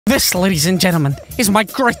This, ladies and gentlemen, is my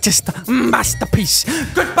greatest masterpiece.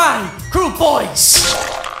 Goodbye, cruel boys.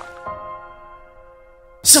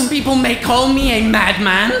 Some people may call me a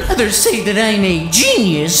madman. Others say that I'm a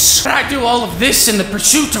genius. But I do all of this in the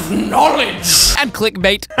pursuit of knowledge. And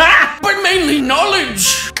clickbait. But mainly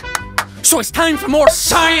knowledge. So it's time for more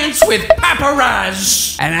science with Papa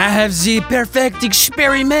Raz. And I have the perfect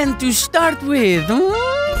experiment to start with.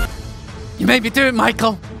 You made me do it,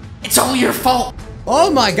 Michael. It's all your fault.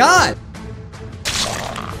 Oh my god!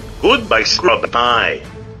 Goodbye, scrub pie.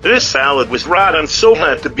 This salad was rotten, so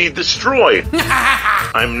had to be destroyed.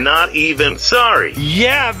 I'm not even sorry.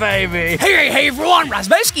 Yeah, baby. Hey everyone,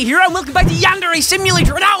 Razzbowski here, and welcome back to Yandere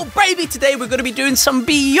Simulator. And oh, baby, today we're going to be doing some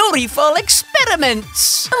beautiful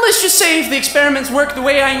experiments. And let's just say if the experiments work the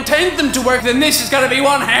way I intend them to work, then this is going to be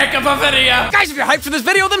one heck of a video. Guys, if you're hyped for this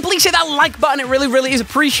video, then please hit that like button. It really is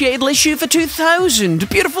appreciated. Let's shoot for 2,000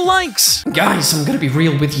 beautiful likes. Guys, I'm going to be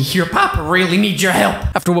real with you here. Papa really needs your help.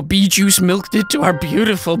 After what Bee Juice Milk did to our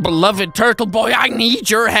beautiful, beloved turtle boy, I need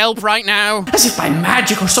your help right now. As if by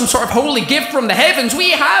magic or some sort of holy gift from the heavens,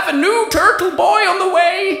 we have a new turtle boy on the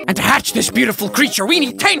way. And to hatch this beautiful creature, we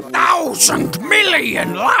need 10,000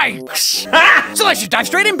 million likes. So let's just dive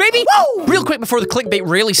straight in, baby. Whoa! Real quick before the clickbait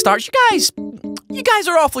really starts, you guys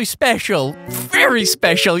are awfully special. Very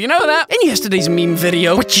special, you know that? In yesterday's meme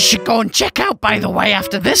video, which you should go and check out, by the way,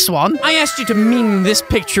 after this one, I asked you to meme this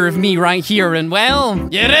picture of me right here, and well, you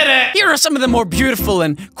did it. Here are some of the more beautiful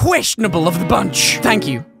and questionable of the bunch. Thank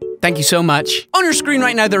you. Thank you so much. On your screen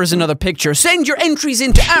right now, there is another picture. Send your entries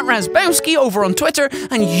into @Razzbowski over on Twitter,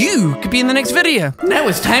 and you could be in the next video. Now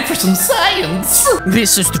it's time for some science.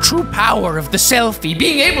 This is the true power of the selfie,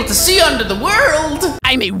 being able to see under the world.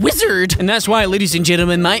 I'm a wizard. And that's why, ladies and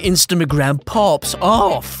gentlemen, my Instagram pops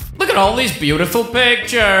off. Look at all these beautiful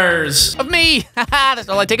pictures of me. That's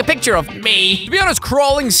all I take a picture of, me. To be honest,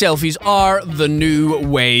 crawling selfies are the new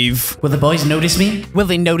wave. Will the boys notice me? Will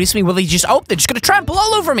they notice me? Will they just, oh, they're just gonna trample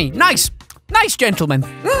all over me. Nice. Nice, gentlemen.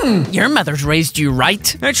 Your mother's raised you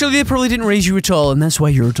right. Actually, they probably didn't raise you at all, and that's why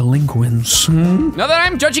you're delinquents. Now that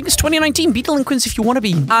I'm judging this 2019, be delinquents if you want to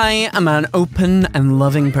be. I am an open and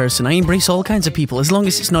loving person. I embrace all kinds of people. As long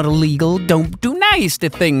as it's not illegal, don't do nasty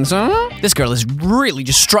things, huh? This girl is really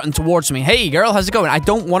just strutting towards me. Hey, girl, how's it going? I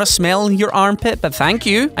don't want to smell your armpit, but thank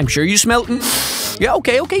you. I'm sure you smell... Yeah,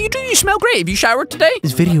 okay, you do. You smell great. Have you showered today?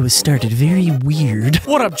 This video has started very weird.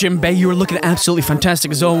 What up, Jim Bay? You are looking absolutely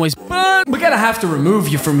fantastic as always, but we're gonna have to remove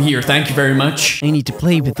you from here. Thank you very much. I need to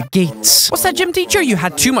play with the gates. What's that, gym teacher? You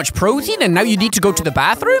had too much protein and now you need to go to the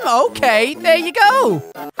bathroom? Okay, there you go.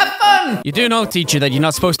 Have fun. You do know, teacher, that you're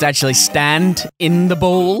not supposed to actually stand in the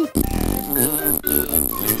bowl?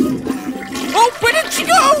 Oh, where did she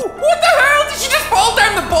go? What the hell? Did she just fall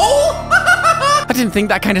down the bowl? I didn't think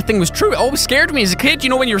that kind of thing was true. It always scared me as a kid. You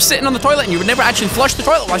know, when you were sitting on the toilet and you would never actually flush the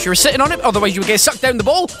toilet whilst you were sitting on it, otherwise you would get sucked down the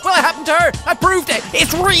bowl. Well, it happened to her. I proved it.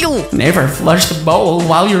 It's real. Never flush the bowl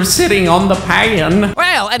while you're sitting on the pan.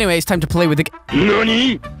 Well, anyway, it's time to play with the...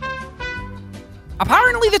 NANI?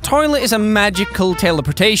 Apparently the toilet is a magical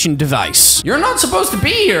teleportation device. You're not supposed to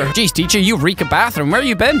be here. Jeez, teacher, you reek a bathroom. Where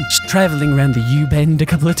you been? Just traveling around the U-bend a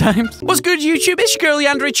couple of times. What's good, YouTube? It's your girl,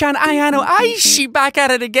 Yandere-chan. She back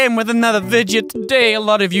at it again with another video today. A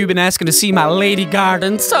lot of you have been asking to see my lady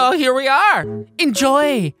garden, so here we are.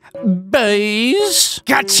 Enjoy, boys.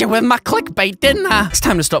 Gotcha with my clickbait, didn't I? It's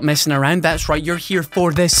time to stop messing around. That's right, you're here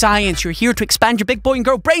for the science. You're here to expand your big boy and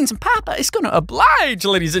girl brains, and Papa is gonna oblige,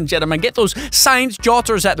 ladies and gentlemen. Get those science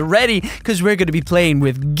jotters at the ready, because we're going to be playing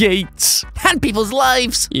with gates and people's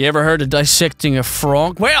lives. You ever heard of dissecting a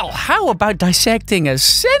frog? Well, how about dissecting a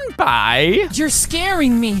senpai? You're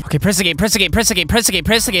scaring me. Okay, press the gate, press the gate, press the gate, press the gate,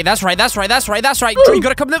 press the gate. That's right. Ooh. You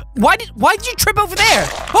gotta come to... Why did you trip over there?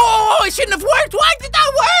 Oh, it shouldn't have worked. Why did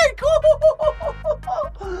that work?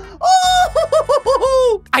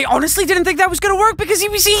 I honestly didn't think that was gonna work because he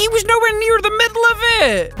was nowhere near the middle of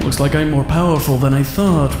it. Looks like I'm more powerful than I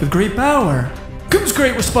thought. With great power comes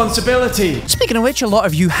great responsibility. Speaking of which, a lot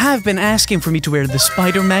of you have been asking for me to wear the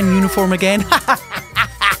Spider-Man uniform again.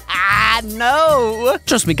 No.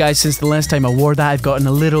 Trust me, guys, since the last time I wore that, I've gotten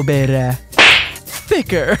a little bit,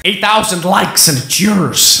 thicker. 8,000 likes and it's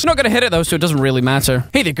yours. I'm not gonna hit it though, so it doesn't really matter.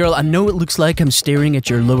 Hey there, girl. I know it looks like I'm staring at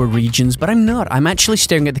your lower regions, but I'm not. I'm actually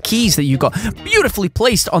staring at the keys that you got beautifully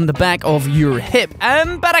placed on the back of your hip.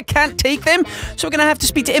 But I can't take them, so we're gonna have to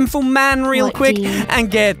speak to Info Man real quick and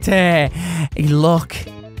get a lock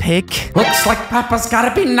lockpick. Looks like Papa's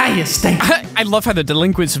gotta be nasty. I love how the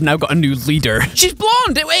delinquents have now got a new leader. She's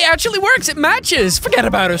blonde. It actually works. It matches. Forget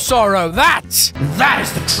about her sorrow. That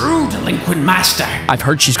is the true delinquent master. I've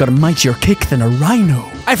heard she's got a mightier kick than a rhino.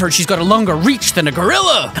 I've heard she's got a longer reach than a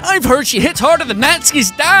gorilla. I've heard she hits harder than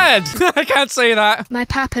Natsuki's dad. I can't say that. My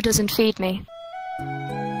papa doesn't feed me.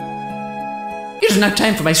 Here's now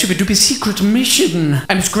time for my super duper secret mission.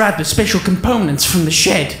 I must grab the special components from the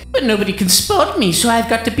shed. But nobody can spot me, so I've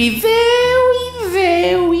got to be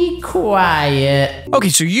very quiet. Okay,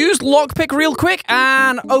 so use lockpick real quick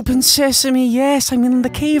and open sesame. Yes, I'm in the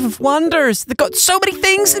Cave of Wonders. They've got so many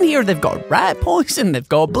things in here. They've got rat poison, they've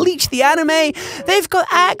got Bleach the anime, they've got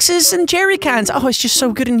axes and jerry cans. Oh, it's just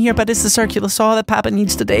so good in here, but it's the circular saw that Papa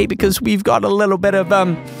needs today because we've got a little bit of,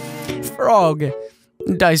 frog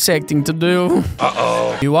dissecting to do.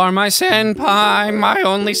 Uh-oh. You are my senpai, my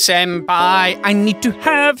only senpai. I need to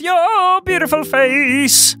have your beautiful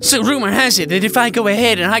face. So rumor has it that if I go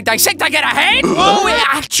ahead and I dissect, I get a head? Oh, it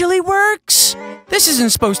actually works. This isn't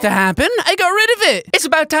supposed to happen. I got rid of it. It's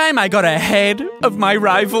about time I got ahead of my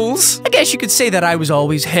rivals. I guess you could say that I was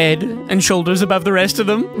always head and shoulders above the rest of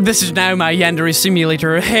them. This is now my Yandere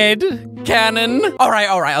Simulator head canon. All right,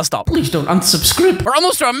 I'll stop. Please don't unsubscribe. We're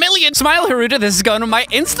almost to 1 million. Smile, Haruda. This is going on my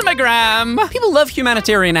Instagram. People love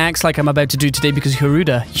humanitarian acts like I'm about to do today because,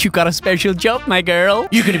 Haruda, you got a special job, my girl.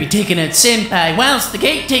 You're gonna be taking out Senpai whilst the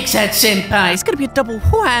gate takes out Senpai. It's gonna be a double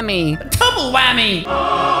whammy. A double whammy.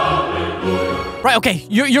 Right, okay,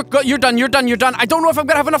 you're done. I don't know if I'm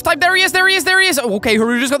gonna have enough time. There he is. Oh, okay,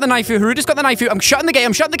 Haruda's got the knife. I'm shutting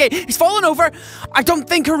the gate. He's falling over. I don't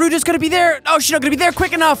think Haruda's gonna be there. Oh, she's not gonna be there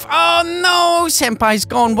quick enough. Oh no, Senpai's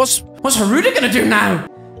gone. What's Haruda gonna do now?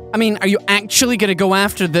 I mean, are you actually gonna go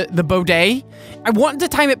after the Baudet? I wanted to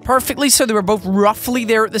time it perfectly so they were both roughly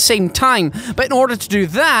there at the same time. But in order to do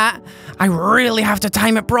that, I really have to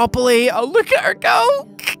time it properly. Oh, look at her go.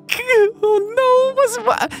 Oh no,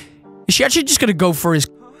 what? Is she actually just gonna go for his...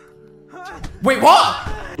 Wait, what?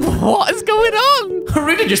 What is going on?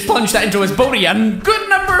 Haruda just plunged that into his body a good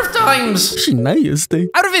number of times. She nasty.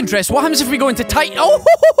 Out of interest, what happens if we go into Titan? Oh,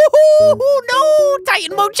 no,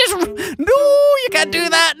 Titan mode just... No, you can't do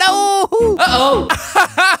that, no. Uh-oh.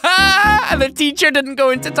 And the teacher didn't go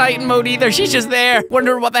into Titan mode either. She's just there,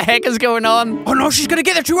 wondering what the heck is going on. Oh no, she's gonna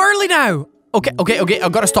get there too early now. Okay, I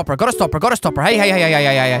gotta stop her. Hey. Gotta stop her. Gotta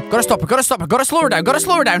slow her down.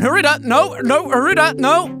 Haruda, no, Haruda,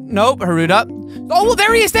 no, Haruda. Oh,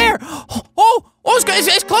 there he is there. Oh,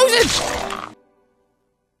 it's closing.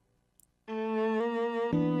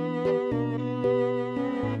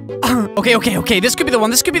 Okay, this could be the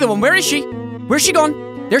one. Where is she? Where's she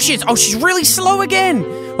gone? There she is. Oh, she's really slow again.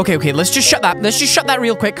 Okay, let's just shut that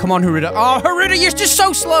real quick. Come on, Haruda. Oh, Haruda, you're just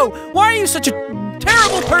so slow. Why are you such a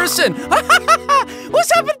terrible person?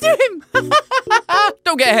 What's happened to him?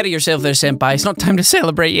 Don't get ahead of yourself there, Senpai. It's not time to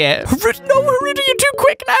celebrate yet. Haruda, no, Haruda, you're too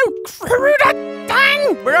quick now. Haruda,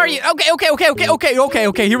 dang. Where are you? Okay. Here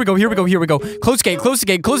we go. Close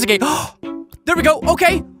the gate. There we go.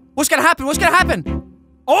 Okay. What's gonna happen?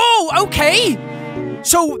 Oh, okay.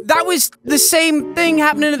 So that was the same thing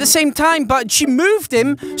happening at the same time, but she moved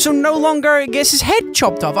him, so no longer gets his head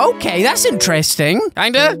chopped off. Okay, that's interesting.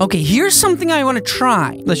 Kinda. Okay, here's something I want to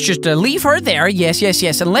try. Let's just leave her there. Yes.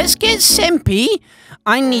 And let's get Senpai.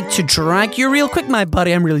 I need to drag you real quick, my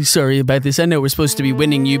buddy. I'm really sorry about this. I know we're supposed to be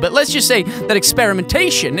winning you, but let's just say that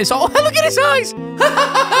experimentation is all... Look at his eyes!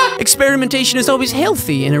 Experimentation is always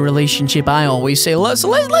healthy in a relationship, I always say. So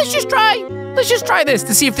let's just try. Let's just try this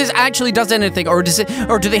to see if this actually does anything, or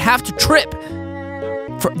do they have to trip?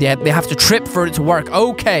 They have to trip for it to work.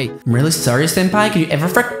 Okay. I'm really sorry, Senpai. Can you ever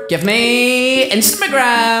forgive me?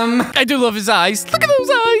 Instagram. I do love his eyes. Look at those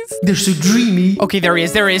eyes. They're so dreamy. Okay, there he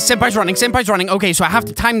is. Senpai's running. Okay, so I have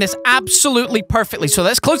to time this absolutely perfectly. So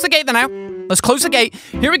let's close the gate then now. Let's close the gate.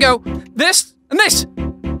 Here we go. This and this.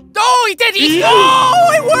 Oh, he did!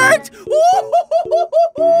 Oh, it worked!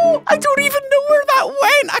 Oh, I don't even know where that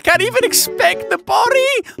went. I can't even expect the body.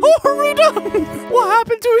 Oh, Haruda! What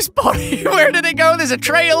happened to his body? Where did it go? There's a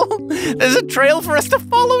trail. There's a trail for us to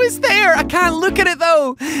follow. Is there? I can't look at it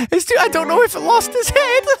though. I don't know if it lost his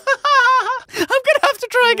head. I'm gonna have to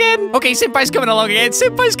try again. Okay, Senpai's coming along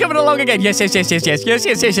again. Yes.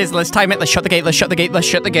 Let's time it. Let's shut the gate.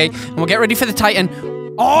 And we'll get ready for the Titan.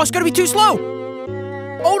 Oh, it's gonna be too slow.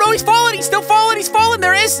 Oh no, he's falling! He's still falling! He's falling!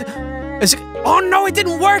 There is... Oh no, it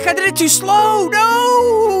didn't work! I did it too slow!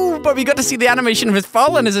 No! But we got to see the animation of his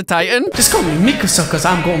falling as a Titan. Just call me Mikuso, because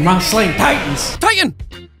I'm going around slaying Titans! Titan!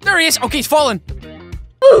 There he is! Okay, he's fallen.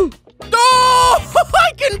 Oh,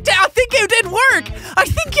 I think it did work. I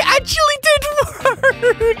think it actually did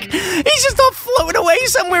work. He's just all floating away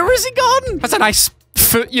somewhere. Where's he gone? That's a nice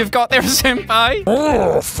foot you've got there, Senpai.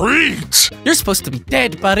 Oh, feet! You're supposed to be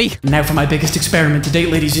dead, buddy. Now for my biggest experiment to date,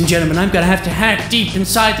 ladies and gentlemen. I'm gonna have to hack deep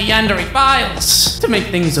inside the Yandere files to make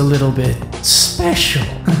things a little bit special.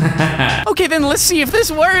 Okay, then let's see if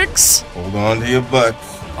this works. Hold on to your butt.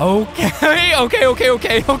 Okay.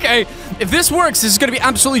 If this works, this is gonna be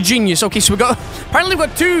absolutely genius. Okay, so apparently we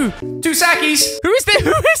got two Sakis. Who is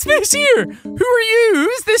this here? Who are you? Who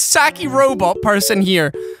is this Saki robot person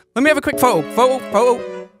here? Let me have a quick photo.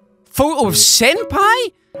 Photo of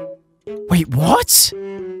Senpai? Wait, what?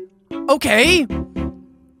 Okay,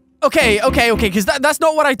 because that's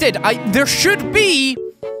not what I did. There should be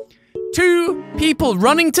 2 people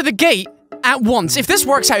running to the gate at once. If this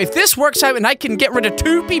works out and I can get rid of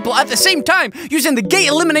 2 people at the same time using the gate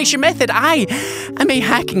elimination method, I am a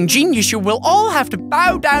hacking genius. You will all have to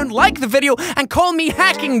bow down, like the video, and call me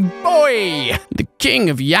Hacking Boy, the king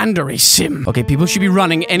of Yandere Sim. Okay, people should be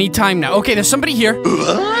running any time now. Okay, there's somebody here.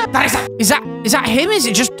 Is that him? Is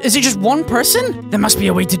it just one person? There must be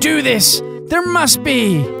a way to do this. There must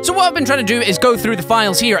be. So what I've been trying to do is go through the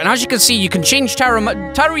files here, and as you can see, you can change Taru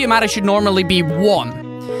Yamada should normally be 1.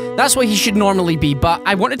 That's what he should normally be, but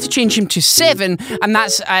I wanted to change him to 7, and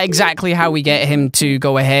that's exactly how we get him to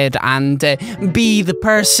go ahead and be the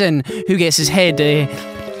person who gets his head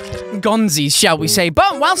gonzies, shall we say.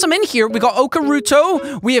 But whilst I'm in here, we got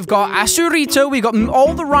Okaruto, we have got Asurito, we got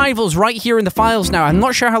all the rivals right here in the files now. I'm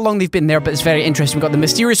not sure how long they've been there, but it's very interesting. We've got the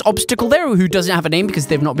mysterious obstacle there, who doesn't have a name because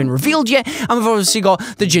they've not been revealed yet, and we've obviously got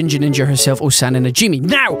the Ginger Ninja herself, Osana Najimi.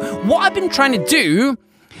 Now, what I've been trying to do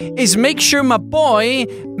is make sure my boy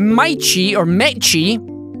Mechi,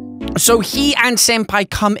 so he and Senpai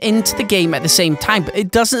come into the game at the same time, but it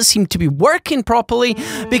doesn't seem to be working properly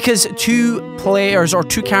because 2 players or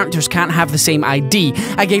 2 characters can't have the same ID.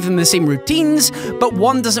 I gave them the same routines, but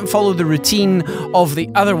one doesn't follow the routine of the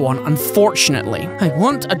other one, unfortunately. I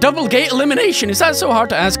want a double gate elimination. Is that so hard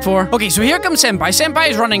to ask for? Okay, so here comes Senpai. Senpai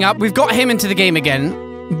is running up. We've got him into the game again.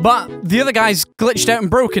 But the other guy's glitched out and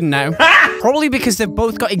broken now. Probably because they've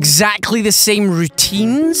both got exactly the same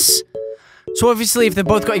routines. So obviously if they've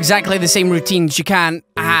both got exactly the same routines, you can't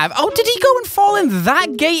have... Oh, did he go and fall in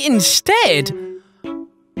that gate instead?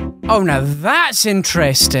 Oh, now that's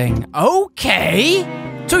interesting. Okay.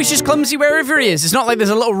 So he's just clumsy wherever he is. It's not like there's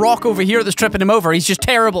a little rock over here that's tripping him over. He's just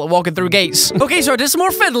terrible at walking through gates. Okay, so I did some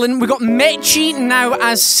more fiddling. We got Mechi now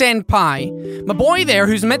as Senpai. My boy there,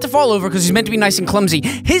 who's meant to fall over because he's meant to be nice and clumsy.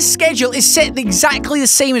 His schedule is set exactly the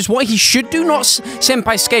same as what he should do, not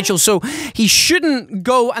Senpai's schedule. So he shouldn't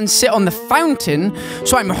go and sit on the fountain.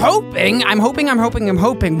 So I'm hoping.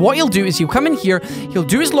 What he'll do is he'll come in here, he'll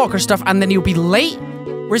do his locker stuff, and then he'll be late.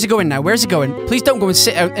 Where's he going now? Where's he going? Please don't go and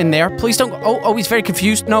sit out in there. Please don't go. Oh, he's very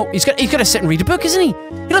confused. No, he's gonna sit and read a book, isn't he?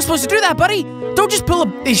 You're not supposed to do that, buddy. Don't just pull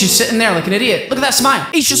up. He's just sitting there like an idiot. Look at that smile.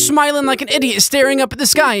 He's just smiling like an idiot, staring up at the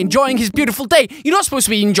sky, enjoying his beautiful day. You're not supposed to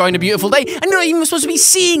be enjoying a beautiful day, and you're not even supposed to be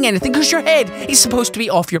seeing anything because your head is supposed to be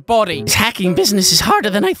off your body. This hacking business is harder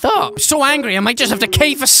than I thought. I'm so angry, I might just have to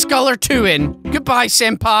cave a skull or 2 in. Goodbye,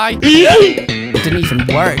 Senpai. It didn't even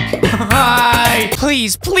work. Hi.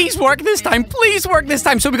 Please work this time. Please work this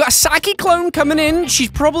time. So we got a Saki clone coming in. She's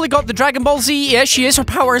probably got the Dragon Ball Z. Yeah, she is. Her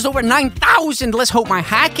power is over 9,000. Let's hope my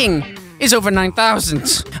hacking is over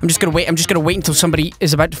 9,000. I'm just gonna wait until somebody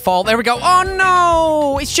is about to fall. There we go. Oh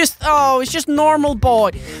no! It's just normal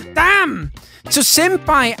boy. Damn! So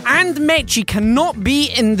Senpai and Mechi cannot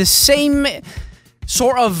be in the same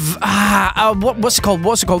sort of what's it called?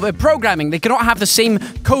 Programming. They cannot have the same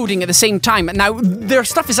coding at the same time. Now their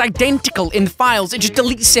stuff is identical in the files. It just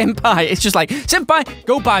deletes Senpai. It's just like, Senpai,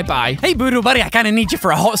 go bye-bye. Hey Budo buddy, I kinda need you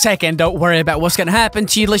for a hot second. Don't worry about what's gonna happen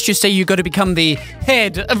to you. Let's just say you gotta become the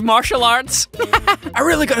head of martial arts. I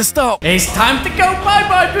really gotta stop. It's time to go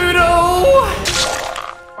bye-bye, Budo.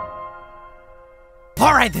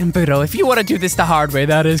 Alright then, Budo, if you want to do this the hard way,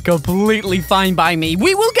 that is completely fine by me.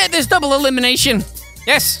 We will get this double elimination.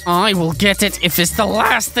 Yes, I will get it if it's the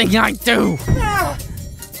last thing I do.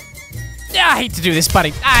 I hate to do this,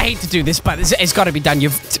 buddy. It's got to be done.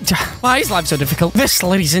 Why is life so difficult? This,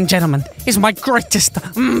 ladies and gentlemen, is my greatest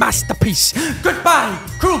masterpiece. Goodbye,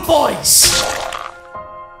 cruel boys.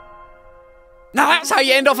 Now that's how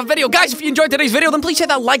you end off a video. Guys, if you enjoyed today's video, then please hit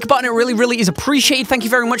that like button. It really, really is appreciated. Thank you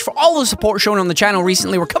very much for all the support shown on the channel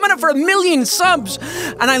recently. We're coming up for 1 million subs,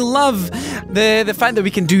 and I love the fact that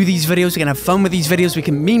we can do these videos, we can have fun with these videos, we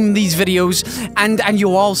can meme these videos, and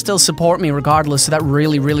you all still support me regardless, so that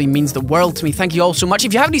really, really means the world to me. Thank you all so much.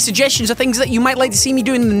 If you have any suggestions or things that you might like to see me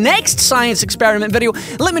do in the next science experiment video,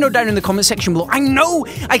 let me know down in the comment section below. I know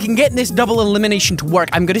I can get this double elimination to work.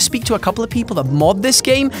 I'm going to speak to a couple of people that mod this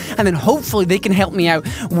game, and then hopefully they can help me out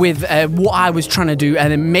with what I was trying to do,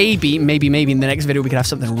 and then maybe in the next video we could have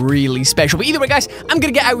something really special. But either way, guys, I'm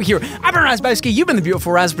gonna get out of here. I've been Razzbowski, you've been the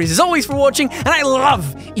beautiful Raspberries, as always, for watching, and I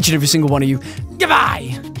love each and every single one of you.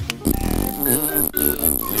 Goodbye!